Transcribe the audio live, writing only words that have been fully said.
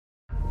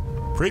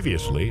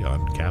Previously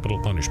on Capital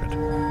Punishment.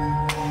 911,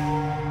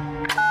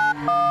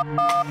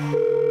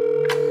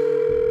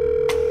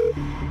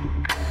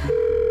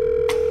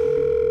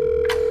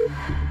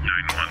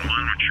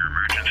 what's your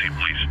emergency,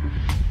 please?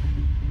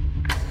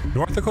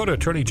 North Dakota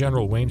Attorney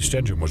General Wayne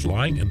Stenjum was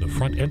lying in the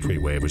front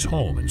entryway of his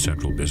home in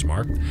central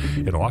Bismarck.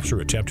 An officer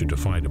attempted to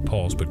find a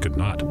pulse but could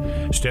not.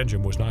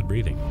 Stenjum was not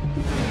breathing.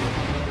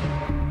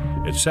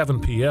 At 7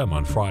 p.m.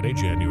 on Friday,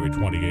 January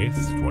 28,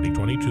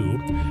 2022,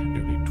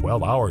 nearly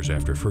 12 hours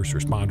after first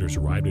responders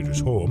arrived at his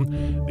home,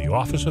 the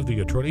Office of the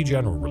Attorney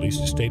General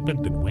released a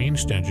statement that Wayne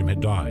Stenjum had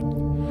died.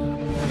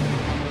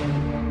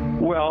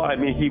 Well, I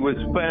mean, he was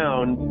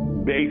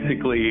found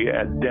basically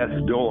at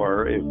death's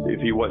door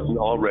if he wasn't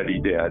already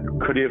dead.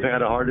 Could he have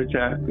had a heart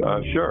attack?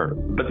 Sure.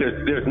 But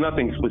there's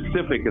nothing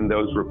specific in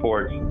those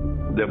reports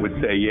that would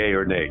say yay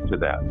or nay to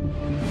that.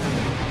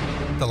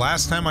 The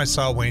last time I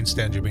saw Wayne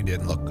Stenjum, he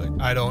didn't look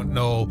good. I don't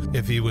know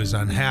if he was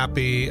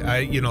unhappy.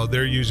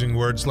 They're using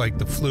words like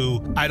the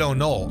flu. I don't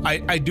know.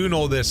 I do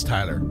know this,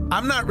 Tyler.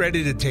 I'm not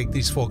ready to take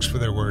these folks for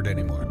their word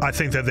anymore. I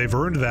think that they've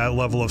earned that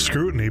level of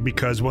scrutiny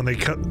because when they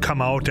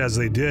come out as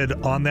they did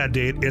on that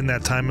date, in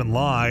that time and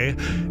lie,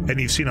 and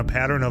you've seen a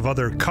pattern of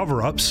other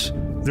cover-ups,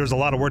 there's a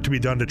lot of work to be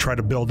done to try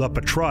to build up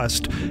a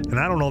trust, and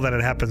I don't know that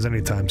it happens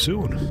anytime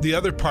soon. The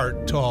other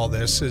part to all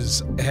this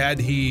is, had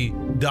he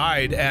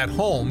died at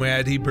home,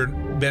 had he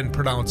been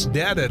pronounced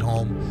dead at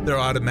home, there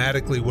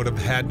automatically would have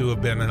had to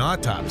have been an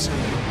autopsy.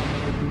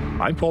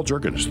 I'm Paul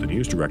Juergens, the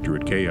news director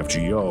at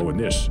KFGO, and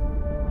this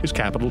is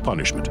Capital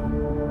Punishment.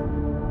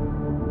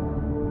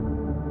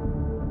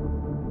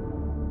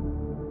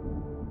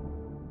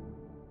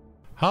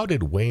 How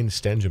did Wayne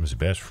Stenjum's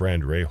best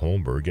friend Ray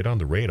Holmberg get on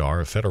the radar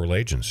of federal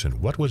agents,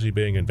 and what was he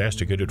being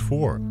investigated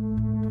for?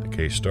 The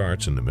case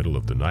starts in the middle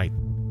of the night.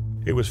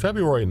 It was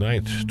February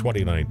 9th,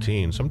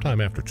 2019, sometime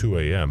after 2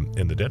 a.m.,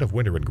 in the dead of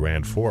winter in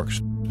Grand Forks.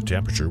 The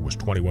temperature was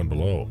 21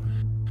 below.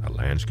 A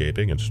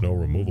landscaping and snow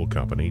removal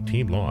company,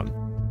 Team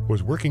Lawn,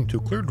 was working to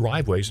clear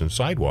driveways and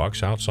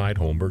sidewalks outside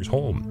Holmberg's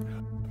home.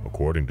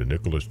 According to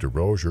Nicholas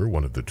DeRozier,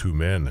 one of the two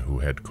men who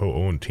had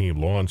co-owned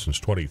Team Lawn since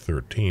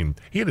 2013,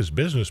 he and his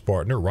business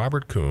partner,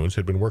 Robert Coons,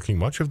 had been working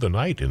much of the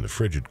night in the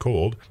frigid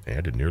cold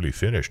and had nearly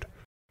finished.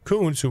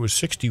 Coons, who was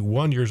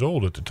 61 years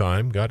old at the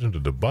time, got into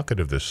the bucket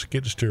of the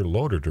skid-steer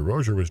loader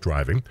DeRozier was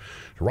driving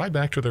to ride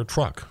back to their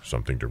truck,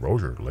 something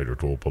DeRozier later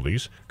told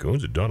police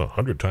Coons had done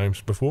 100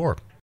 times before.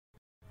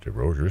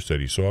 DeRozier said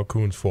he saw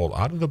Coons fall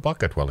out of the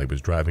bucket while he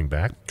was driving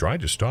back,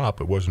 tried to stop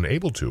but wasn't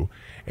able to,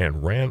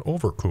 and ran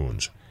over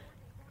Coons.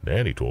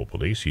 Then, he told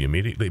police, he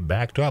immediately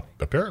backed up,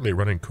 apparently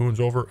running Coons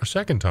over a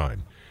second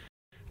time.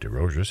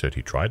 DeRozier said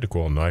he tried to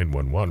call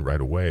 911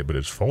 right away, but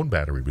his phone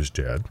battery was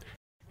dead.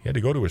 He had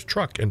to go to his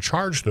truck and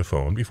charge the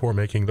phone before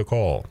making the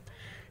call.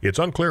 It's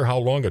unclear how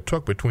long it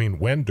took between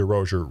when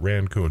DeRozier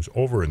ran Coons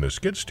over in the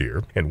skid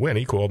steer and when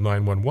he called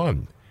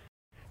 911.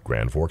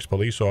 Grand Forks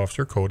police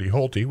officer Cody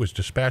Holte was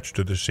dispatched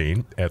to the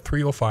scene at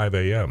 3:05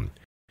 a.m.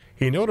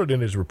 He noted in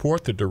his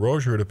report that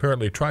DeRozier had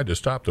apparently tried to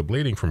stop the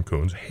bleeding from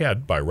Coons'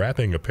 head by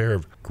wrapping a pair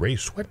of gray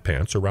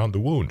sweatpants around the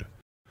wound.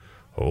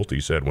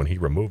 Holte said when he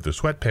removed the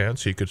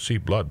sweatpants, he could see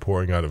blood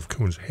pouring out of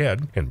Coons'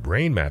 head and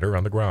brain matter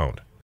on the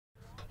ground.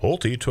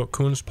 Holte took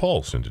Coons'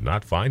 pulse and did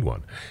not find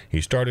one. He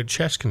started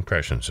chest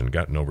compressions and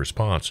got no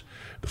response.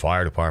 The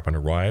fire department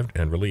arrived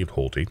and relieved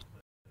Holte.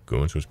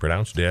 Coons was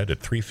pronounced dead at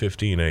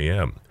 3:15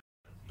 a.m.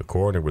 The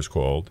coroner was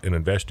called. An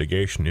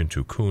investigation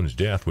into Coons'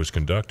 death was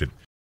conducted.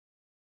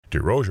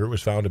 DeRozier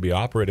was found to be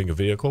operating a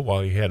vehicle while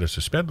he had a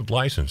suspended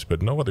license,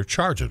 but no other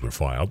charges were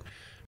filed.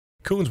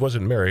 Coons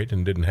wasn't married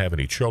and didn't have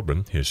any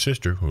children. His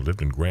sister, who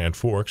lived in Grand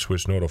Forks,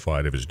 was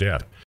notified of his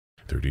death.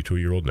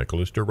 32-year-old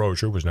Nicholas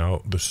DeRozier was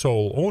now the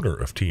sole owner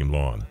of Team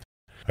Lawn.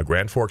 A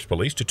Grand Forks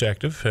police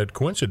detective had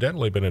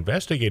coincidentally been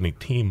investigating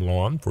Team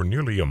Lawn for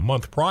nearly a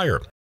month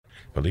prior.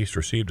 Police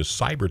received a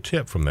cyber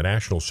tip from the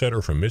National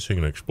Center for Missing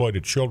and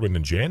Exploited Children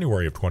in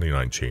January of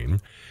 2019,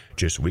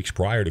 just weeks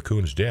prior to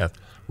Coons' death,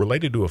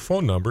 related to a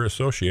phone number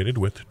associated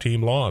with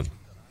Team Lawn.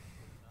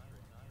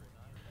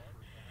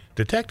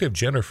 Detective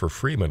Jennifer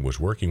Freeman was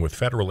working with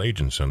federal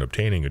agents on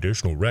obtaining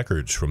additional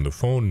records from the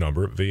phone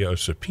number via a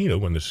subpoena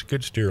when the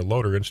skid steer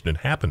loader incident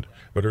happened,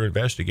 but her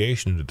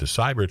investigation into the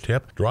cyber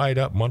tip dried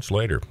up months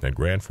later, and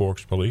Grand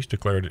Forks police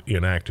declared it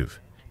inactive.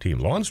 Team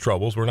Lawn's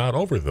troubles were not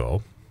over,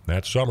 though.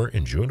 That summer,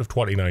 in June of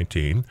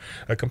 2019,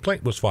 a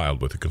complaint was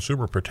filed with the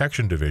Consumer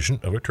Protection Division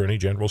of Attorney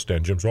General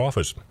Stenjum's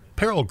office.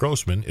 Peril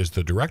Grossman is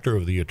the director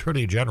of the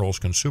Attorney General's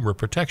Consumer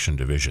Protection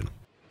Division.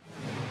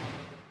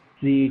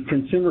 The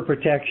Consumer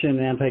Protection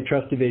and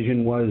Antitrust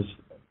Division was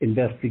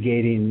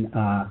investigating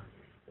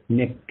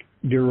Nick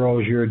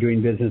DeRozier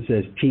doing business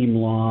as Team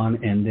Lawn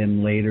and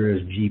then later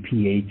as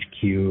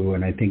GPHQ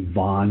and I think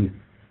Vaughn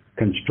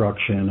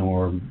Construction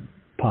or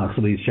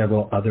possibly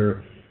several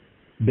other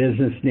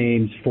business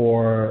names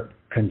for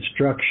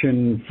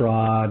construction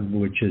fraud,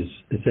 which is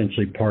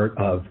essentially part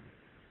of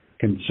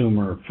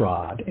consumer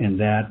fraud. And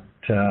that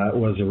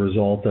was a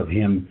result of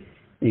him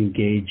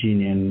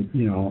engaging in,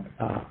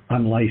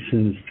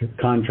 unlicensed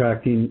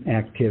contracting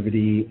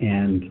activity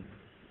and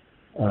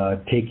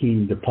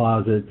taking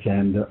deposits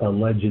and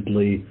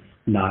allegedly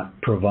not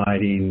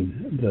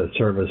providing the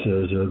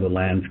services or the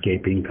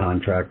landscaping,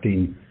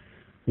 contracting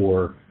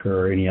work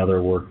or any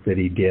other work that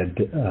he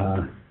did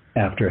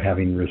after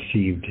having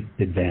received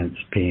advance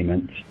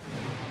payments.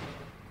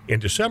 In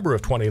December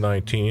of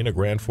 2019, a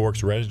Grand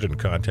Forks resident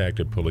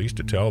contacted police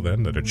to tell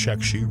them that a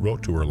check she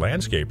wrote to her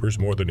landscapers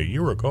more than a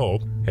year ago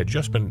had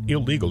just been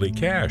illegally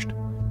cashed.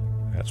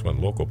 That's when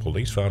local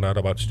police found out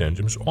about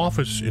Stenjum's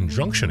office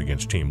injunction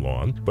against Team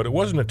Lawn, but it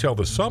wasn't until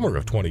the summer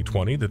of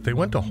 2020 that they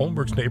went to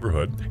Holmberg's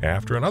neighborhood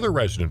after another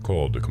resident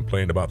called to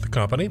complain about the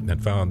company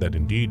and found that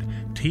indeed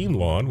Team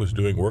Lawn was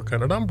doing work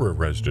on a number of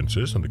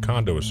residences in the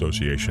condo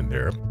association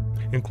there,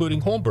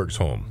 including Holmberg's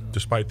home,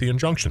 despite the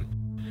injunction.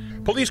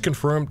 Police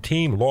confirmed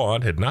Team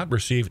Lawn had not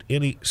received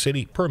any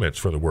city permits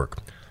for the work.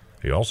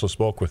 He also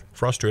spoke with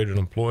frustrated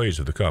employees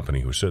of the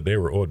company who said they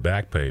were owed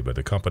back pay by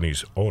the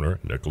company's owner,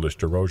 Nicholas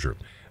DeRosier.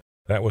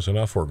 That was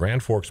enough for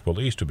Grand Forks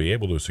police to be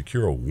able to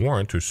secure a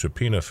warrant to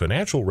subpoena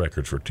financial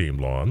records for Team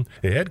Lawn,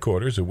 the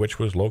headquarters of which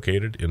was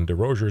located in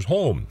DeRosier's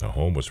home. The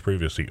home was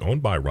previously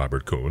owned by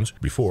Robert Coons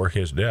before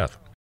his death.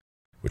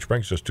 Which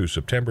brings us to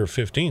September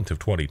 15th of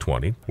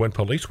 2020, when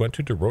police went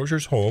to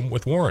DeRosier's home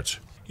with warrants.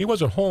 He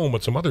wasn't home,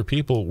 but some other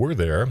people were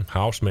there,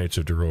 housemates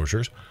of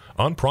DeRosier's.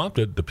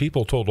 Unprompted, the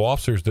people told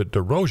officers that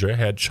DeRosier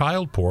had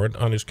child porn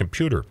on his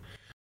computer.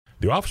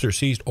 The officer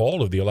seized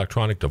all of the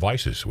electronic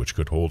devices, which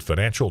could hold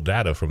financial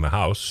data from the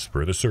house,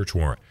 per the search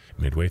warrant.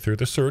 Midway through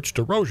the search,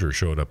 DeRosier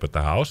showed up at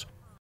the house.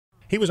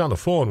 He was on the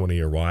phone when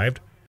he arrived.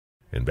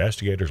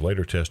 Investigators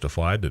later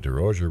testified that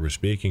DeRosier was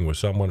speaking with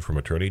someone from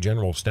Attorney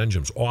General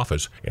Stenjum's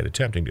office and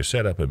attempting to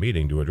set up a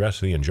meeting to address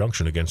the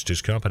injunction against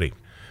his company.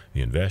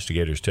 The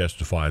investigators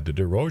testified that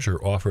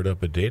DeRosier offered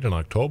up a date in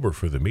October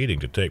for the meeting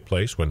to take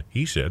place when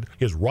he said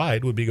his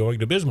ride would be going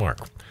to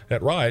Bismarck.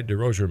 That ride,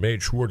 DeRosier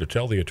made sure to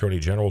tell the Attorney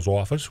General's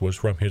office, was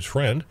from his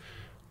friend,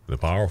 the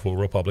powerful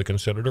Republican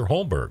Senator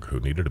Holmberg, who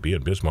needed to be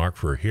in Bismarck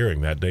for a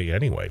hearing that day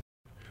anyway.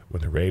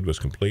 When the raid was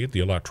complete, the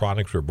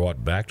electronics were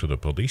brought back to the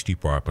police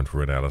department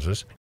for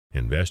analysis.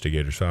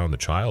 Investigators found the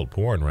child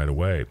porn right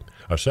away.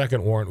 A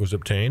second warrant was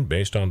obtained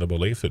based on the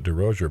belief that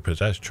DeRosier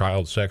possessed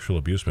child sexual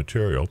abuse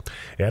material,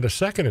 and a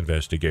second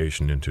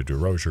investigation into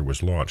DeRosier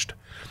was launched.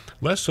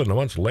 Less than a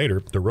month later,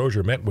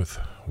 DeRosier met with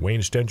Wayne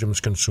Stenjum's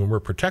Consumer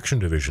Protection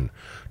Division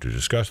to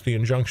discuss the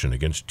injunction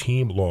against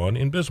Team Lawn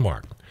in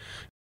Bismarck.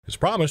 His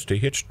promise to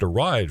hitch a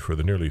ride for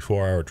the nearly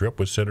 4-hour trip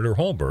with Senator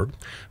Holmberg,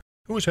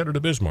 who was headed to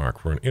Bismarck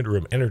for an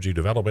interim Energy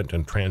Development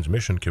and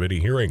Transmission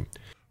Committee hearing.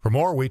 For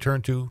more, we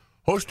turn to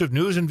host of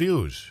News and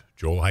Views,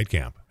 Joel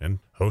Heitkamp, and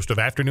host of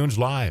Afternoons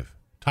Live,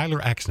 Tyler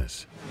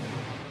Axness.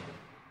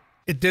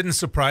 It didn't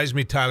surprise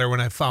me, Tyler,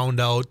 when I found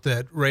out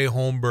that Ray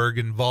Holmberg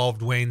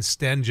involved Wayne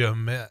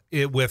Stenjum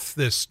with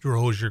this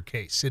DeRosier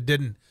case. It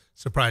didn't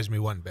surprise me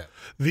one bit.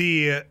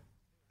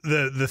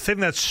 The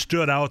thing that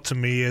stood out to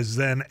me is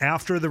then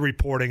after the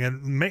reporting,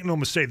 and make no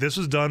mistake, this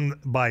was done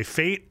by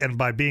fate and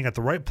by being at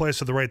the right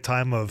place at the right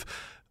time of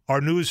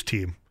our news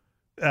team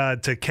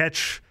to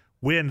catch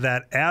wind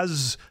that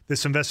as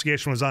this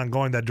investigation was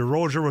ongoing, that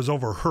DeRosier was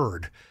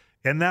overheard.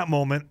 In that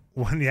moment,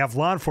 when you have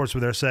law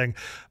enforcement there saying,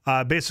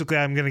 basically,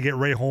 I'm going to get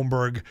Ray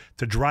Holmberg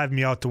to drive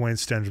me out to Wayne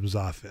Stenjum's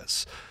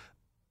office.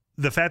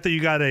 The fact that you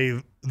got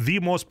the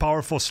most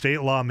powerful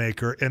state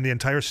lawmaker in the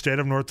entire state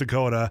of North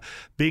Dakota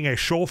being a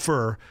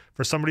chauffeur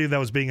for somebody that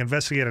was being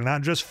investigated,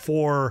 not just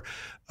for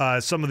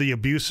some of the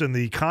abuse in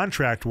the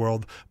contract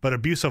world, but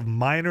abuse of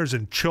minors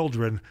and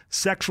children,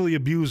 sexually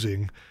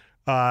abusing,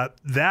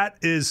 that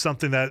is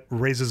something that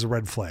raises a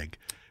red flag.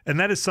 And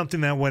that is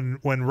something that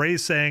when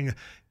Ray's saying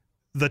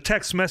the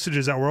text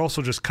messages that were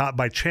also just caught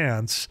by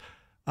chance,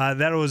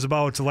 that it was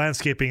about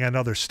landscaping and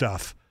other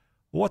stuff.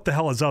 What the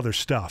hell is other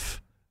stuff?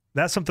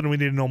 That's something we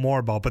need to know more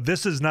about. But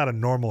this is not a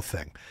normal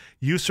thing.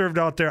 You served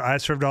out there. I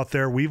served out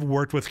there. We've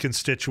worked with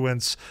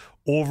constituents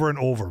over and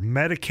over.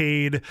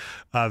 Medicaid,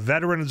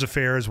 Veterans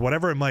Affairs,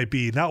 whatever it might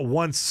be. Not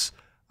once,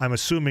 I'm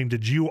assuming,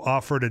 did you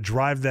offer to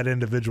drive that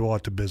individual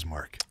out to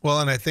Bismarck? Well,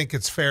 and I think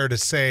it's fair to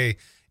say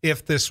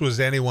if this was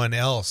anyone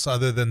else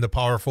other than the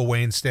powerful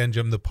Wayne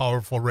Stenjum, the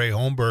powerful Ray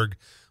Holmberg,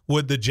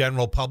 would the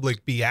general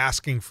public be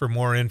asking for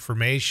more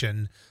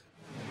information?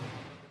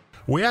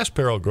 We asked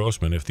Beryl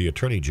Grossman if the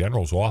Attorney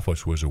General's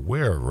office was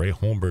aware of Ray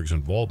Holmberg's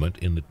involvement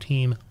in the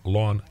Team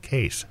Lawn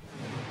case.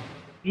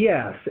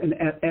 Yes, and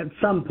at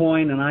some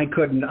point, and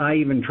I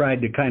even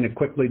tried to kind of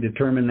quickly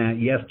determine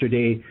that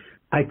yesterday.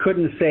 I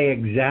couldn't say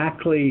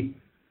exactly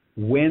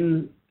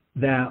when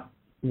that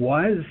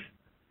was,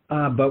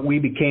 but we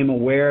became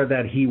aware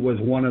that he was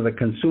one of the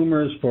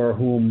consumers for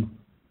whom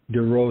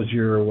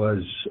DeRosier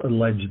was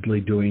allegedly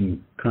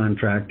doing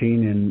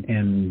contracting,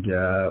 and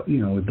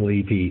we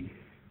believe he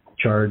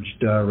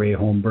charged Ray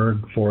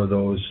Holmberg for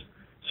those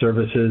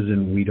services,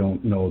 and we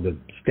don't know the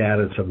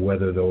status of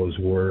whether those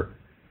were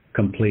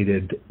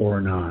completed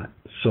or not.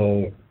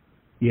 So,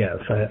 yes,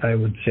 I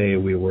would say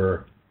we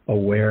were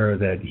aware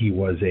that he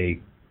was a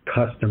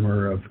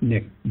customer of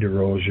Nick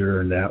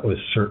DeRosier, and that was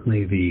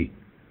certainly the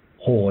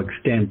whole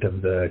extent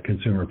of the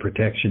Consumer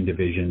Protection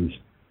Division's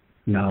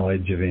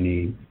knowledge of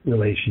any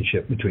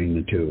relationship between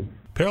the two.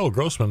 Peril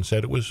Grossman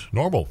said it was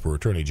normal for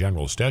Attorney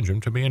General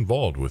Stenjum to be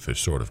involved with this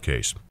sort of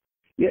case.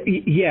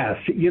 Yes,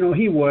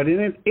 he would,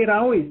 and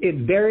it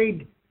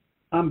varied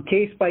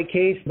case by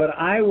case. But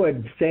I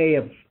would say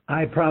if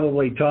I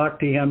probably talked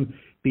to him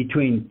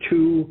between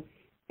 2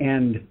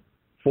 and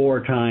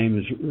 4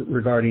 times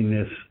regarding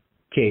this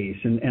case,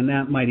 and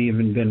that might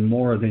even been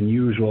more than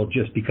usual,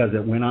 just because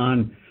it went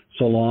on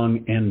so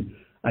long, and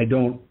I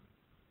don't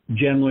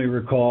generally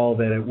recall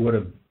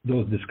that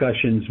those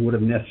discussions would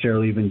have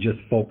necessarily even just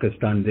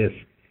focused on this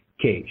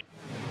case.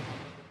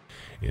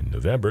 In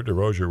November,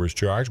 DeRozier was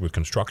charged with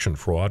construction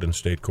fraud in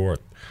state court.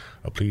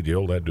 A plea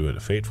deal led to a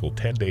fateful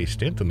 10-day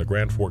stint in the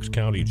Grand Forks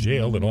County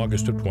Jail in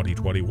August of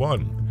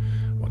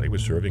 2021. While he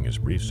was serving his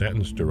brief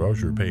sentence,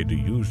 DeRozier paid to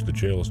use the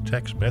jail's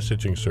text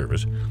messaging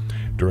service,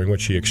 during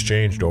which he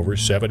exchanged over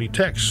 70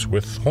 texts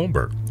with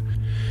Holmberg.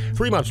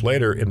 3 months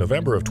later, in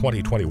November of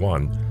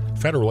 2021,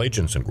 federal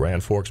agents and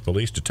Grand Forks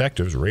police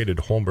detectives raided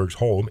Holmberg's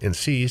home and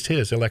seized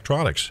his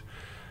electronics.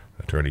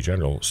 Attorney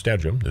General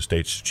Stenjum, the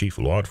state's chief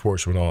law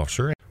enforcement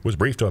officer, was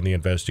briefed on the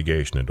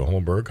investigation into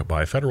Holmberg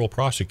by federal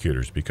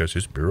prosecutors because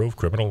his Bureau of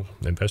Criminal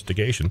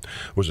Investigation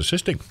was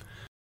assisting.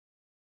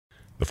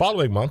 The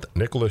following month,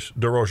 Nicholas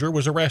DeRozier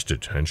was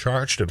arrested and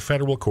charged in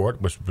federal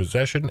court with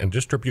possession and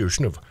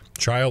distribution of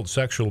child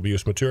sexual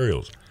abuse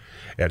materials.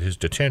 At his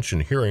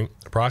detention hearing,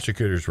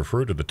 prosecutors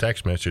referred to the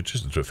text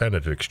messages the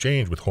defendant had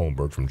exchanged with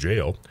Holmberg from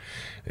jail.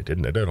 They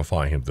didn't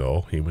identify him,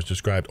 though. He was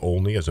described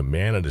only as a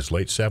man in his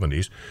late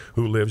 70s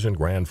who lives in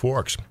Grand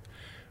Forks.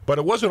 But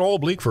it wasn't all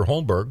bleak for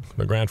Holmberg.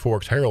 The Grand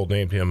Forks Herald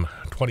named him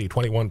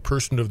 2021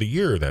 Person of the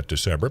Year that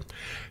December,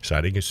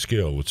 citing his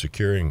skill with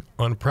securing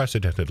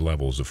unprecedented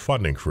levels of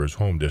funding for his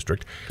home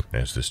district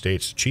as the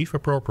state's chief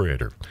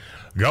appropriator.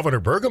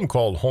 Governor Burgum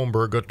called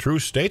Holmberg a true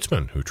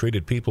statesman who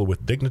treated people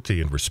with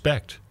dignity and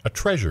respect, a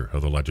treasure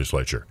of the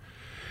legislature.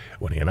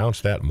 When he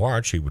announced that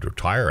March he would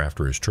retire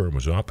after his term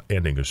was up,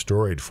 ending a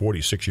storied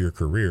 46-year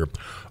career,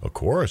 a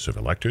chorus of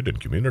elected and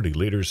community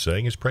leaders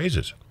sang his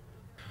praises.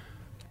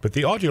 But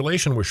the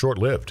adulation was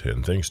short-lived,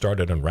 and things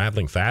started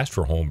unraveling fast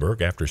for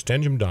Holmberg after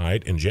Stenjum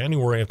died in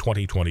January of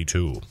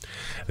 2022.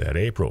 That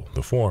April,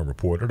 the Forum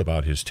reported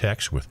about his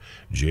texts with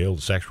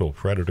jailed sexual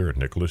predator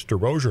Nicholas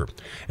DeRozier,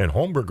 and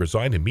Holmberg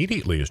resigned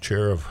immediately as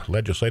chair of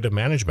legislative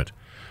management.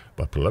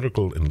 But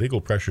political and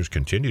legal pressures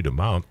continued to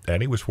mount,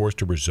 and he was forced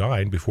to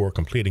resign before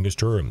completing his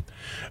term.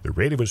 The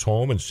raid of his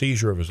home and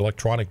seizure of his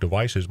electronic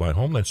devices by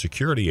Homeland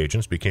Security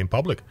agents became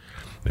public.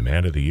 The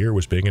Man of the Year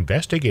was being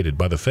investigated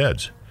by the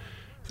feds.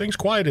 Things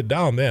quieted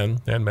down then,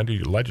 and many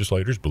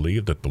legislators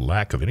believed that the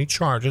lack of any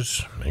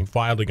charges being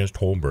filed against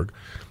Holmberg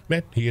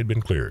meant he had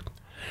been cleared.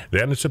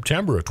 Then in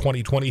September of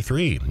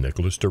 2023,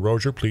 Nicholas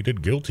DeRozier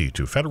pleaded guilty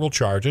to federal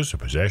charges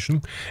of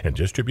possession and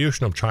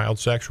distribution of child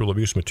sexual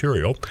abuse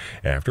material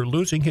after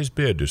losing his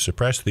bid to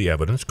suppress the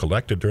evidence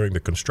collected during the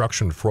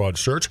construction fraud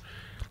search.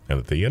 And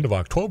at the end of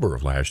October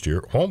of last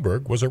year,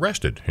 Holmberg was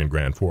arrested in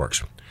Grand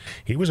Forks.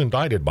 He was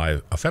indicted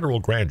by a federal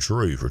grand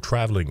jury for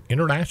traveling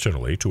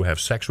internationally to have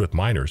sex with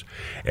minors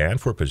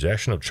and for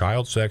possession of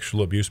child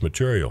sexual abuse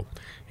material.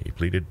 He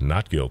pleaded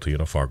not guilty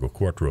in a Fargo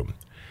courtroom.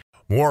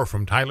 More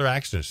from Tyler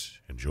Axness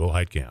and Joel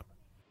Heitkamp.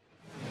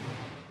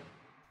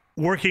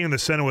 Working in the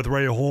Senate with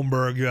Ray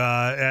Holmberg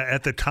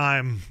at the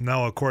time,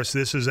 now, of course,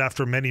 this is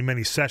after many,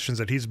 many sessions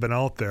that he's been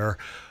out there.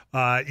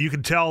 You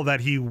can tell that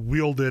he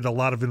wielded a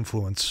lot of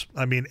influence.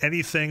 I mean,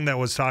 anything that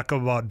was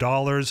talking about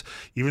dollars,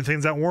 even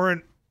things that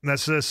weren't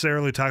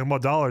necessarily talking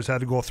about dollars, had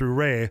to go through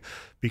Ray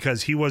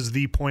because he was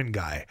the point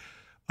guy.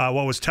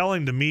 What was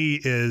telling to me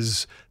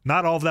is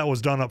not all of that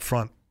was done up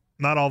front.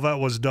 Not all of that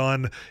was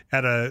done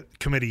at a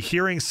committee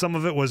hearing. Some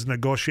of it was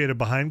negotiated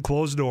behind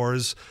closed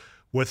doors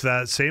with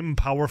that same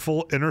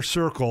powerful inner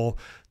circle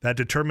that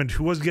determined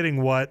who was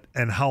getting what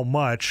and how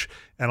much.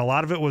 And a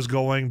lot of it was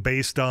going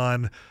based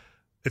on,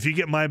 if you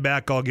get my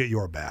back, I'll get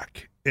your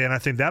back. And I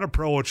think that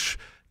approach,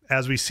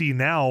 as we see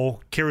now,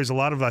 carries a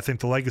lot of, I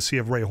think, the legacy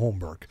of Ray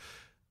Holmberg.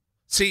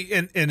 See,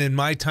 and in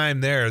my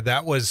time there,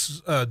 that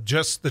was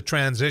just the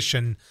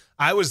transition.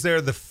 I was there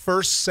the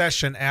first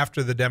session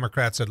after the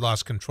Democrats had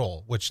lost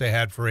control, which they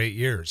had for 8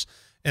 years.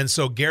 And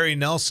so Gary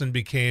Nelson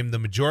became the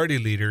majority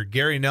leader.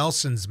 Gary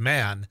Nelson's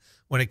man,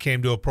 when it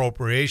came to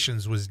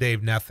appropriations, was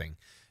Dave Nething.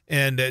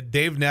 And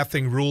Dave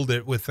Nething ruled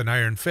it with an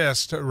iron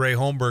fist. Ray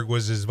Holmberg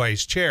was his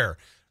vice chair.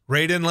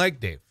 Ray didn't like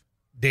Dave.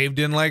 Dave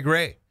didn't like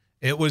Ray.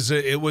 It was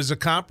a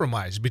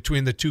compromise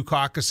between the two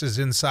caucuses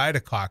inside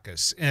a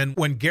caucus. And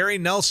when Gary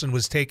Nelson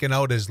was taken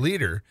out as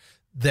leader,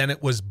 then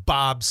it was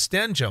Bob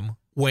Stenjum,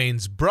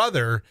 Wayne's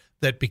brother,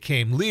 that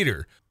became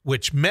leader,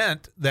 which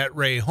meant that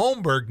Ray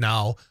Holmberg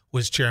now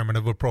was chairman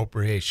of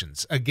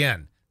appropriations.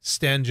 Again,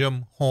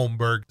 Stenjum,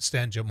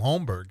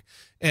 Holmberg.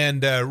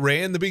 And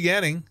Ray in the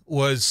beginning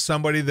was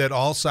somebody that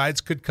all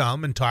sides could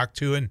come and talk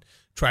to and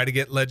try to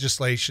get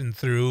legislation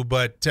through.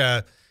 But,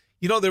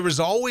 there was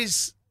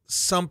always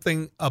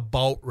something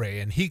about Ray,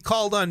 and he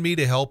called on me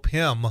to help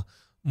him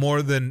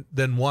more than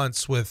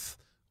once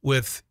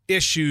with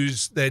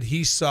issues that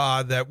he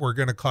saw that were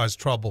going to cause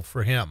trouble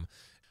for him.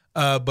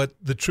 But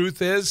the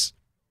truth is,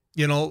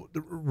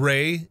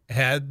 Ray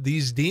had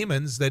these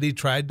demons that he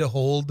tried to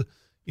hold,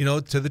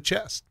 to the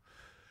chest.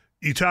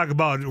 You talk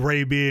about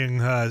Ray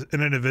being an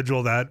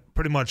individual that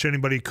pretty much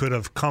anybody could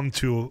have come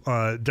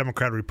to,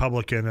 Democrat,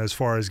 Republican, as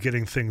far as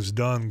getting things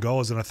done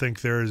goes. And I think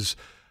there's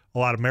a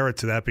lot of merit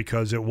to that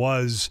because it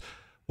was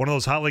one of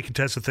those hotly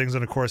contested things.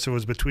 And, of course, it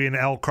was between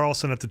Al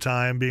Carlson at the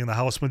time being the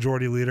House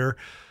Majority Leader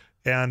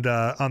and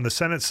on the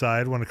Senate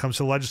side, when it comes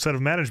to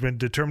legislative management,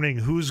 determining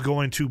who's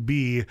going to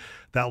be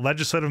that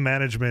legislative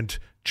management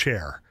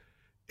chair.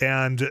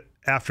 And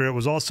after it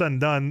was all said and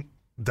done,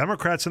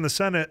 Democrats in the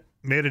Senate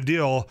made a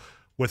deal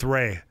with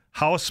Ray.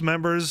 House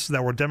members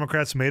that were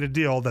Democrats made a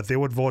deal that they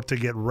would vote to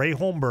get Ray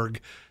Holmberg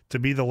to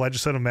be the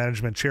legislative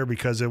management chair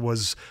because it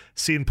was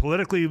seen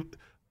politically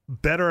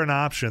better an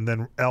option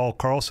than Al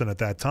Carlson at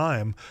that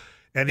time.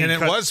 And it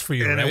was for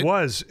you, and right? It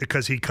was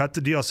because he cut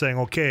the deal saying,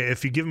 okay,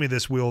 if you give me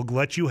this, we'll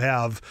let you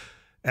have,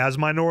 as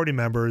minority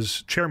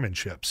members,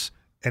 chairmanships.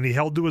 And he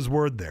held to his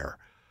word there.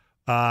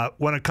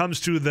 When it comes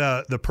to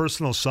the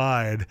personal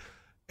side,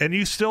 and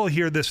you still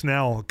hear this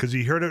now because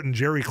you heard it in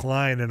Jerry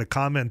Klein in a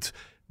comment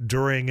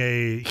during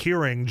a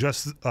hearing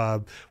just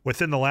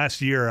within the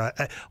last year,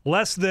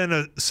 less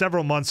than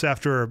several months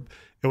after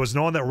it was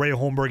known that Ray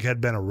Holmberg had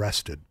been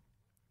arrested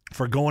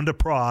for going to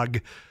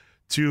Prague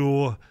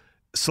to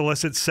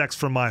solicit sex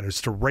from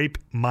minors, to rape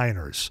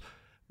minors.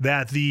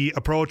 That the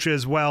approach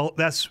is, well,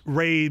 that's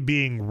Ray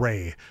being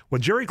Ray.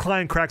 When Jerry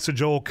Klein cracks a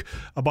joke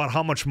about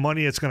how much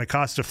money it's going to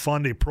cost to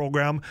fund a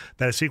program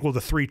that is equal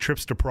to 3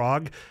 trips to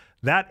Prague,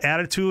 that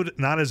attitude,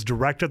 not as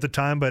direct at the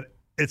time, but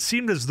it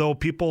seemed as though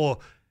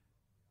people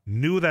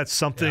knew that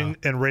something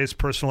in Ray's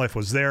personal life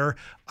was there.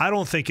 I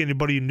don't think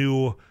anybody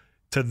knew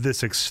to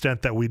this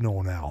extent that we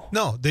know now.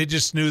 No, they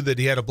just knew that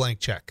he had a blank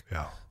check.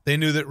 Yeah. They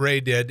knew that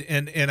Ray did.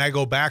 And I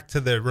go back to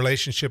the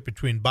relationship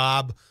between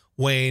Bob,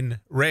 Wayne,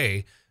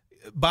 Ray.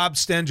 Bob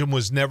Stenjum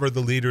was never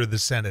the leader of the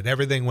Senate.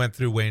 Everything went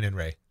through Wayne and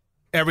Ray.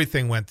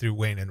 Everything went through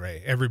Wayne and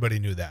Ray. Everybody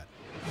knew that.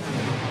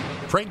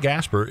 Frank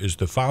Gasper is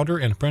the founder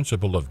and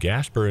principal of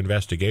Gasper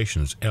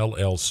Investigations,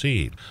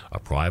 LLC, a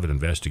private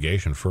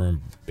investigation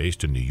firm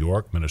based in New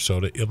York,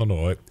 Minnesota,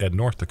 Illinois, and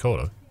North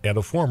Dakota, and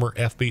a former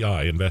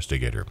FBI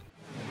investigator.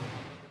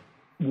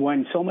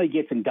 When somebody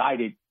gets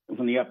indicted,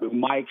 from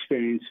my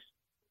experience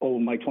over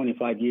my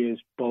 25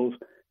 years,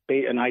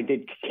 and I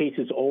did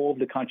cases all over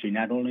the country,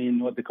 not only in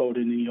North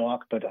Dakota and New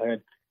York, but I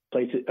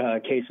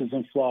had cases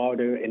in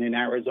Florida and in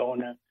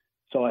Arizona.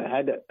 So I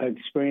had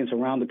experience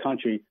around the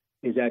country.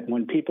 Is that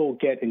when people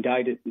get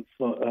indicted in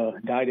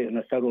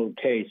a federal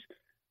case,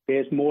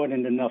 there's more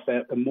than enough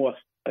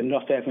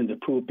evidence to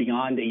prove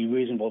beyond a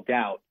reasonable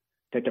doubt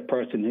that the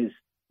person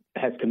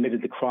has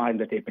committed the crime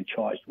that they've been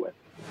charged with.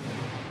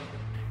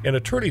 An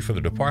attorney for the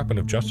Department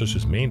of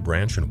Justice's main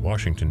branch in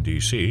Washington,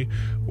 D.C.,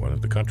 one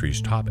of the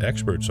country's top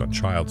experts on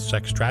child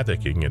sex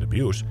trafficking and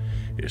abuse,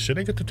 is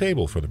sitting at the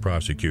table for the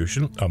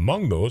prosecution,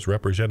 among those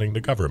representing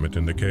the government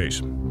in the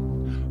case.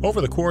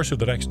 Over the course of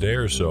the next day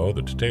or so,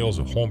 the details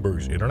of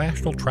Holmberg's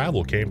international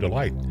travel came to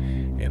light,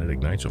 and it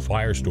ignites a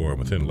firestorm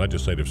within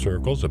legislative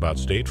circles about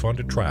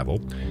state-funded travel,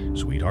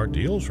 sweetheart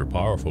deals for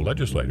powerful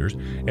legislators,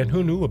 and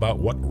who knew about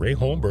what Ray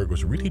Holmberg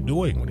was really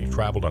doing when he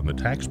traveled on the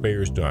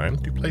taxpayers' dime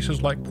to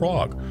places like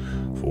Prague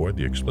for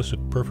the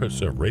explicit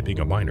purpose of raping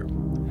a minor.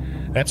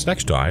 That's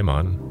next time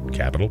on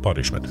Capital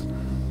Punishment.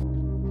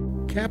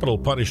 Capital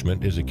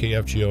Punishment is a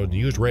KFGO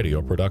News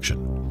Radio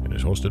production and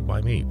is hosted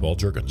by me, Paul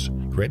Juergens.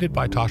 Created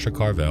by Tasha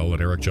Carvel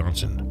and Eric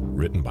Johnson.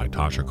 Written by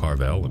Tasha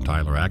Carvel and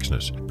Tyler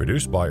Axness.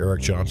 Produced by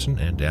Eric Johnson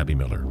and Abby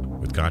Miller.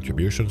 With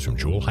contributions from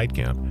Joel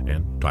Heitkamp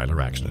and Tyler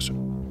Axness.